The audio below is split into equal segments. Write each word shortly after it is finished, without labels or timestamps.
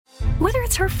Whether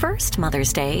it's her first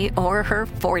Mother's Day or her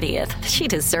 40th, she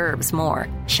deserves more.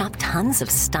 Shop tons of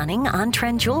stunning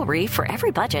on-trend jewelry for every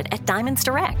budget at Diamonds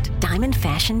Direct. Diamond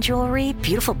fashion jewelry,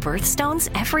 beautiful birthstones,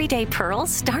 everyday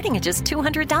pearls starting at just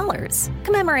 $200.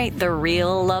 Commemorate the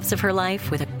real loves of her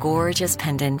life with a gorgeous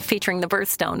pendant featuring the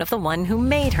birthstone of the one who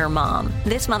made her mom.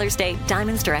 This Mother's Day,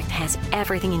 Diamonds Direct has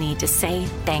everything you need to say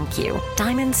thank you.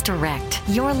 Diamonds Direct.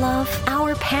 Your love,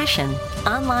 our passion.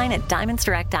 Online at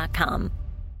diamondsdirect.com.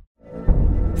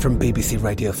 From BBC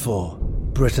Radio 4,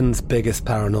 Britain's biggest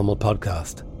paranormal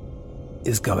podcast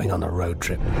is going on a road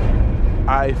trip.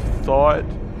 I thought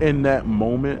in that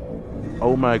moment,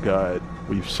 oh my God,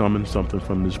 we've summoned something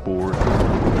from this board.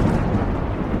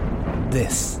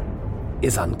 This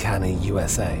is Uncanny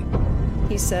USA.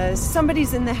 He says,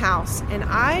 somebody's in the house, and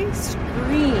I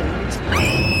screamed.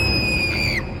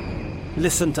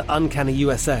 Listen to Uncanny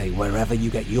USA wherever you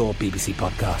get your BBC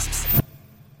podcasts,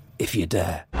 if you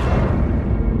dare.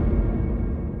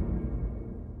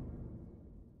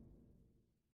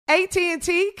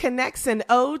 AT&T connects an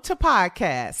ode to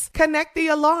podcasts. Connect the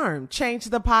alarm. Change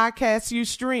the podcast you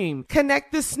stream.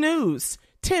 Connect the snooze.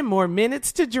 10 more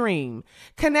minutes to dream.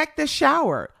 Connect the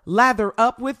shower. Lather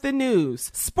up with the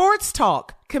news. Sports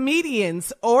talk,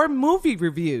 comedians, or movie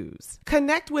reviews.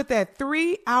 Connect with that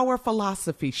 3-hour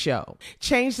philosophy show.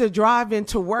 Change the drive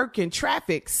into work in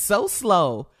traffic so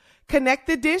slow. Connect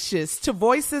the dishes to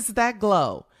voices that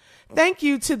glow. Thank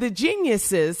you to the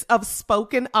geniuses of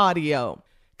spoken audio.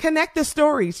 Connect the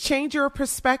stories, change your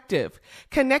perspective.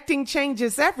 Connecting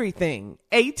changes everything.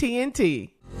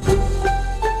 AT&T.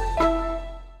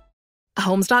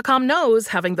 Homes.com knows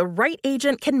having the right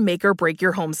agent can make or break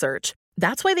your home search.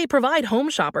 That's why they provide home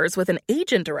shoppers with an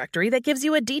agent directory that gives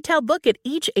you a detailed look at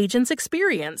each agent's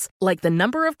experience, like the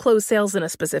number of closed sales in a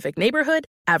specific neighborhood,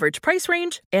 average price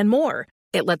range, and more.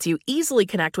 It lets you easily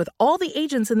connect with all the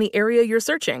agents in the area you're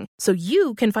searching, so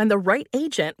you can find the right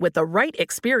agent with the right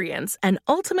experience and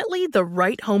ultimately the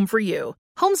right home for you.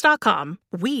 Homes.com.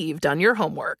 We've done your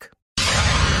homework.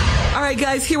 All right,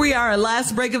 guys, here we are, our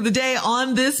last break of the day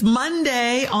on this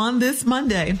Monday.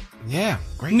 Yeah,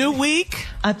 great. New week.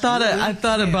 I thought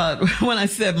about, when I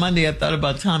said Monday, I thought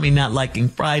about Tommy not liking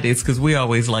Fridays because we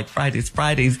always like Fridays.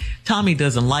 Tommy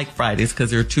doesn't like Fridays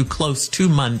because they're too close to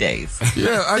Mondays.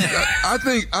 Yeah, I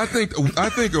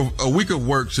think a week of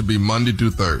work should be Monday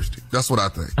through Thursday. That's what I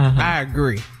think. I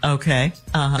agree. Okay.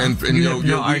 And your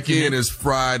weekend is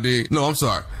Friday. No, I'm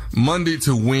sorry. Monday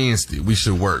to Wednesday, we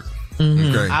should work.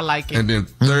 Mm-hmm. Okay. I like it. And then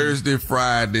Thursday,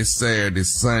 Friday, Saturday,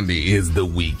 Sunday is the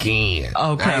weekend.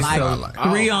 Okay. That's what I like.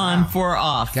 3 on, 4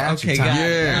 off. Gotcha, okay, Tom. got Yeah.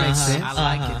 it. That makes sense. I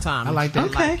like it, Tom. I like that.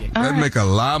 Okay. I like it. That make a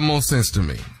lot more sense to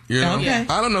me. You know? Okay.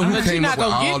 I don't know who But came up with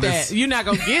all get this. that. You're not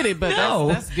going to get it, but No.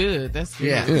 that's good. That's good.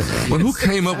 Yeah. Yeah. But who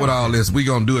came up with all this? We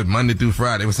gonna do it Monday through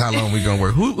Friday. Was how long we gonna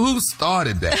work? Who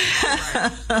started that?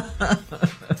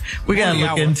 We got to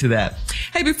look into that.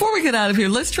 Hey, before we get out of here,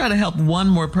 let's try to help one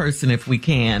more person if we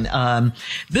can.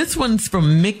 This one's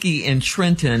from Mickey in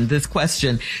Trenton. This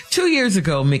question. 2 years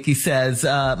ago, Mickey says,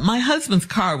 my husband's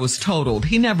car was totaled.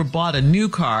 He never bought a new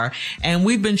car, and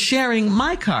we've been sharing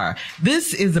my car.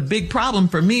 This is a big problem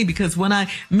for me because when I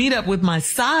meet up with my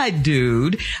side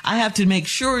dude, I have to make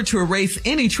sure to erase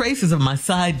any traces of my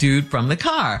side dude from the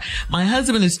car. My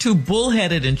husband is too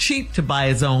bullheaded and cheap to buy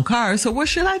his own car, so what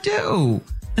should I do?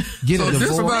 Get So a this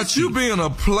divorce. about you being a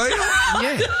player?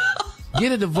 Yeah.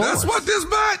 Get a divorce. That's what this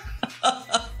about?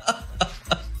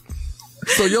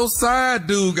 So your side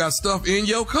dude got stuff in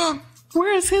your car?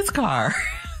 Where is his car?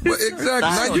 Well, exactly.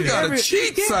 Now you got a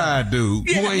cheap side dude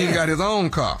who ain't got his own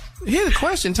car. Here's a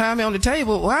question, Tommy, on the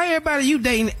table. Why everybody you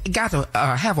dating got to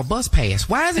have a bus pass?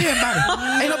 Why is everybody?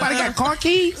 Ain't nobody got car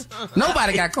keys?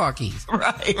 Nobody got car keys.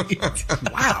 Right.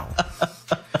 Wow.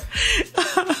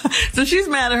 So she's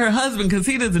mad at her husband because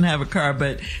he doesn't have a car,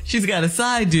 but she's got a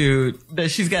side dude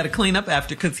that she's got to clean up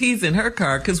after because he's in her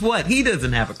car. Because what? He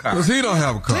doesn't have a car. Because he don't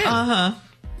have a car. Uh-huh.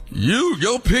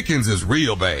 Your pickings is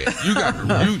real bad. You got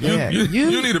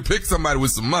you need to pick somebody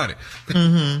with some money.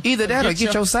 Mm-hmm. Either that or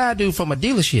get your side dude from a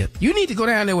dealership. You need to go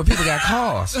down there where people got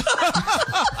cars.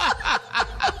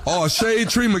 Or a shade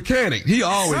tree mechanic. He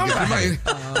always got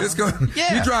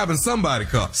Yeah. He driving somebody's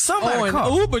car. Somebody car.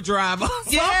 An Uber driver.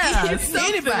 Yeah.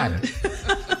 Anybody.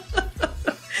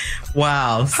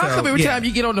 Wow. How come every time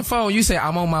you get on the phone, you say,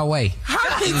 I'm on my way?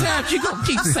 How many times you gonna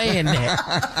keep saying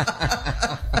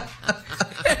that?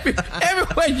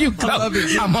 Everywhere you go,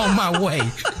 I'm on my way.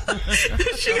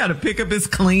 She got to pick up his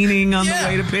cleaning on the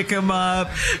way to pick him up.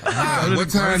 What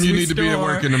time you need to be at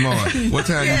work in the morning? What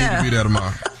time you need to be there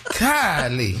tomorrow?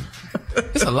 Golly.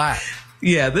 It's a lot.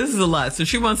 Yeah, this is a lot. So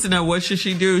she wants to know, what should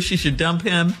she do? She should dump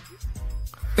him.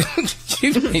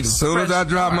 As soon as I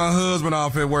drop my husband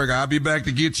off at work, I'll be back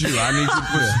to get you. I need you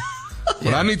to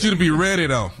but I need you to be ready,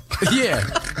 though. Yeah.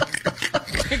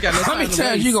 How many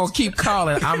times you gonna keep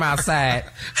calling, I'm outside?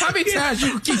 How many times you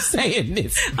gonna keep saying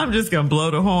this? I'm just gonna blow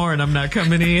the horn. I'm not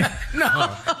coming in.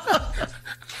 No.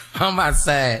 I'm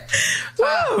outside.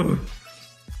 Woo!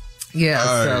 Yeah,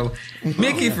 so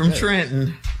Mickey from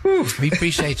Trenton. Whew. We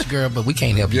appreciate you, girl, but we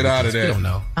can't help you. Get out of there. We don't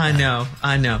know. I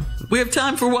know. We have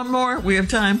time for one more? We have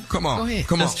time? Come on. Go ahead.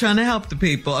 Come on. Just trying to help the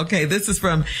people. Okay, this is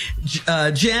from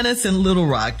Janice in Little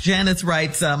Rock. Janice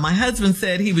writes, my husband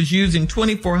said he was using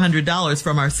 $2,400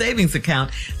 from our savings account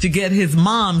to get his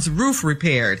mom's roof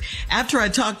repaired. After I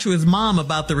talked to his mom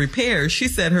about the repairs, she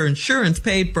said her insurance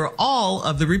paid for all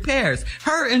of the repairs.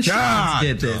 Her insurance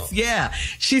did this. Yeah.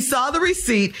 She saw the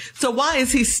receipt. So why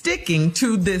is he sticking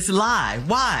to this lie?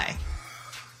 Why?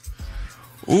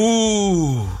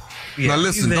 Ooh. Yeah, now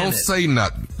listen, don't say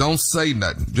nothing. Don't say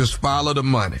nothing. Just follow the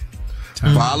money.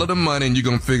 Follow the money and you're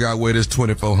going to figure out where this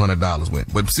 $2,400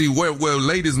 went. But see, where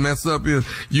ladies mess up is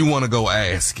you want to go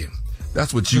ask him.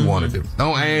 That's what you want to do.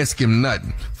 Don't ask him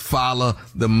nothing. Follow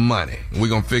the money. We're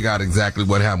going to figure out exactly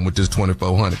what happened with this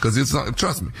 $2,400. Because it's,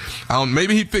 trust me,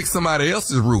 maybe he fixed somebody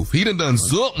else's roof. He done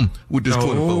something with this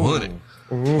 $2,400.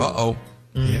 Uh-oh.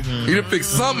 Mm-hmm. He done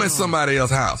fixed something at somebody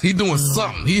else's house. He doing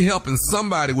something. He helping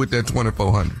somebody with that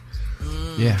 $2,400.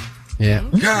 Yeah. Yeah.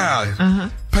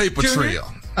 God, paper Junior? trail.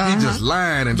 He just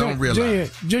lying and don't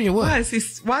realize. Junior, what?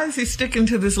 Why is he sticking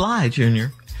to this lie,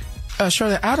 Junior?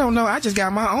 Shirley, I don't know. I just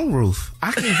got my own roof.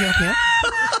 I can't help him.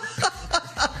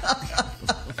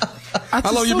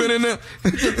 How long you been in there?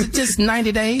 Just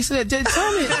 90 days. Tell me,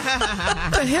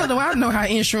 the hell do I know how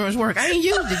insurance works? I ain't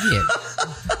used it yet.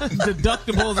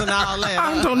 Deductibles and all that.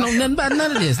 I don't know nothing about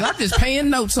none of this. I'm just paying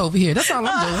notes over here. That's all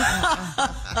I'm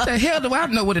doing. The hell do I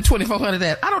know what a $2,400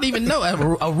 at? I don't even know.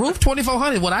 A roof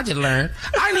 $2,400 is what I just learned.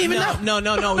 I didn't even know.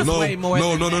 No. It's way more.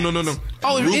 No.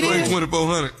 Oh, roof it ain't is?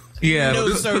 $2,400. Yeah, No,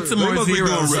 put some more They must be zeros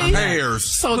doing on there. repairs.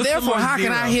 So Put therefore, some more how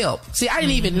can I zeros. help? See, I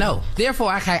didn't even know.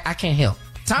 Therefore, I can't help.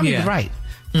 Tommy was right.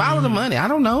 Follow the money. I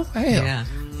don't know. Hell. Yeah.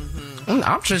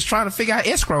 I'm just trying to figure out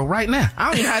escrow right now. I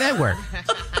don't even know how that works.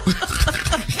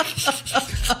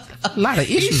 A lot of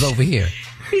issues over here.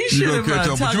 He should You have gonna catch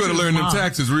up, but you better talked to learn his them mom.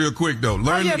 taxes real quick though.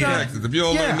 Learn them taxes. If you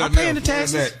don't learn I'm nothing paying else, the learn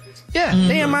taxes. that. Yeah,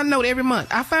 they in my note every month.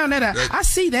 I found that out. I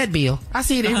see that bill. I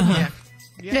see it every month.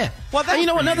 Yeah. Well, and you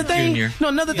know another thing? Junior. No,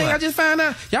 another thing I just found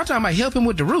out. Y'all talking about helping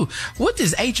with the roof. What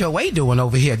is HOA doing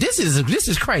over here? This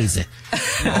is crazy.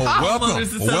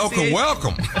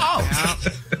 Welcome.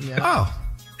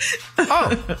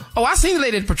 Oh, I seen the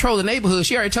lady that patrol the neighborhood.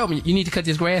 She already told me you need to cut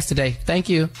this grass today. Thank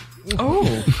you. Oh,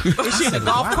 is she in a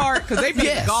golf cart? Because they be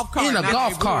in a golf cart. In a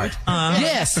golf cart.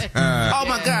 Yes. Oh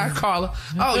my God, Carla.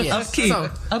 Oh yeah.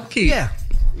 Upkeep. Yeah.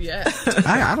 Yeah.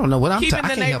 I don't know what I'm Keeping I the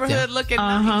can't help neighborhood them. looking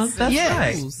nice. That's Yes.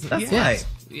 right. That's right.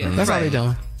 Yeah. That's all they're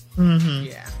doing.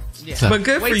 Yeah. So- But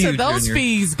good Wait for you, till those Junior.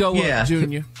 fees go Yeah. up,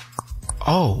 Junior.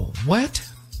 Oh, what?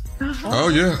 Oh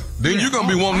yeah. Then you're gonna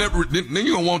be wanting that. Then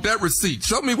you gonna want that receipt.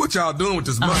 Show me what y'all doing with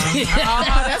this money.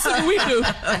 That's what we do.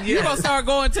 You're going to start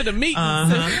going to the meetings.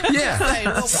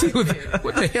 Yeah. See what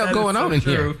the hell going on in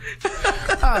here?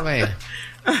 Oh man.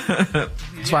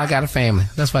 That's why I got a family.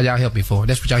 That's why y'all help me for.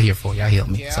 That's what y'all here for. Y'all help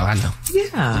me. So I know.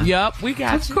 Yeah. Yup, we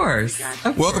got Of you. course.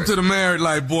 Welcome to the married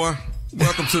life, boy.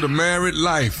 Welcome to the married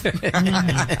life. And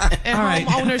right.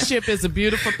 home ownership is a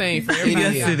beautiful thing for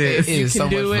everybody. Yes, out it there. is. If you It is can so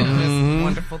do much it, fun. it's a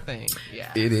wonderful thing. Yeah.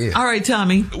 It is. All right,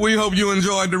 Tommy. We hope you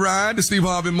enjoyed the ride, the Steve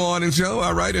Harvey Morning Show.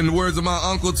 All right, in the words of my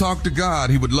uncle, talk to God.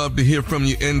 He would love to hear from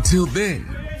you. Until then,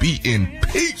 be in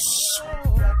peace.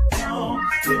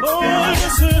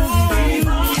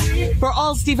 For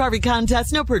all Steve Harvey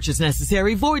contests, no purchase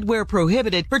necessary, void where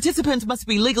prohibited. Participants must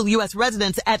be legal U.S.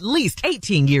 residents at least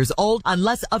 18 years old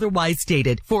unless otherwise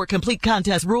stated. For complete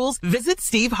contest rules, visit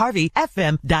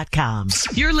SteveHarveyFM.com.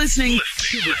 You're listening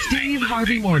to the Steve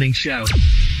Harvey Morning Show.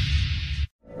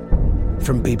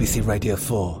 From BBC Radio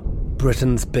 4,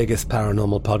 Britain's biggest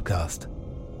paranormal podcast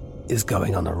is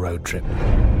going on a road trip.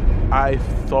 I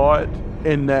thought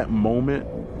in that moment,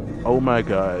 oh my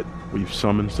God, we've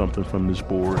summoned something from this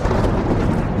board.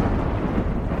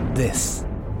 This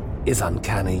is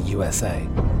Uncanny USA.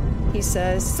 He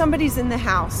says, somebody's in the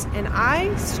house, and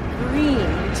I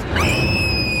screamed.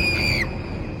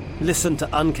 Listen to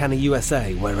Uncanny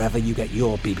USA wherever you get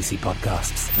your BBC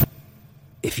podcasts,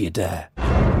 if you dare.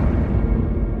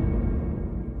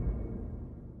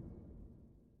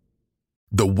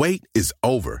 The wait is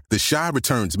over. The Chi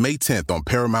returns May 10th on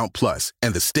Paramount Plus,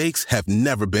 and the stakes have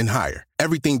never been higher.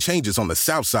 Everything changes on the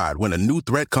South Side when a new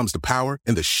threat comes to power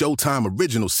in the Showtime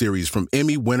original series from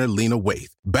Emmy winner Lena Waithe.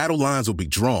 Battle lines will be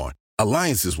drawn.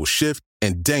 Alliances will shift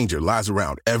and danger lies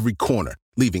around every corner,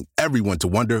 leaving everyone to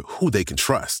wonder who they can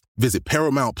trust. Visit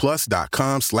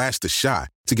ParamountPlus.com/TheShot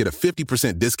to get a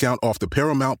 50% discount off the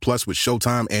Paramount Plus with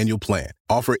Showtime annual plan.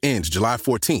 Offer ends July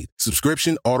 14th.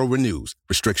 Subscription auto-renews.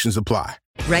 Restrictions apply.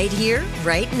 Right here,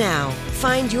 right now.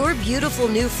 Find your beautiful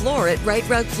new floor at Right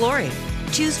Rug Flooring.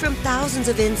 Choose from thousands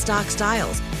of in-stock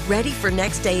styles, ready for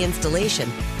next day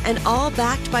installation, and all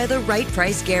backed by the right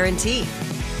price guarantee.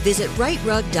 Visit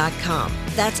rightrug.com.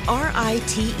 That's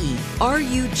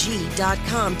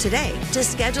RITERUG.com today to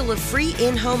schedule a free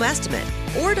in-home estimate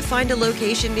or to find a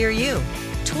location near you.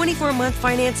 24-month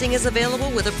financing is available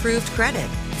with approved credit.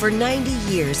 For 90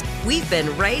 years, we've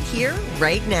been right here,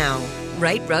 right now.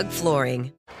 Right Rug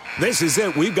Flooring. This is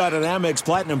it. We've got an Amex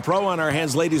Platinum Pro on our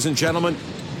hands, ladies and gentlemen.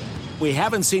 We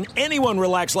haven't seen anyone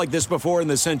relax like this before in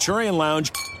the Centurion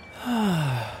Lounge.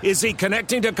 Is he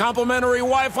connecting to complimentary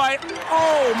Wi-Fi?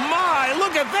 Oh, my!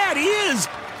 Look at that! He is!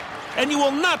 And you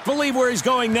will not believe where he's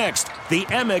going next. The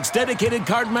Amex dedicated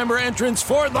card member entrance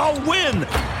for the win!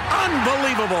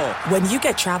 Unbelievable! When you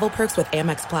get travel perks with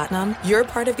Amex Platinum, you're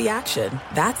part of the action.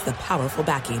 That's the powerful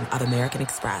backing of American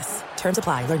Express. Terms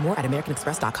apply. Learn more at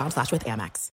americanexpress.com/withAmex.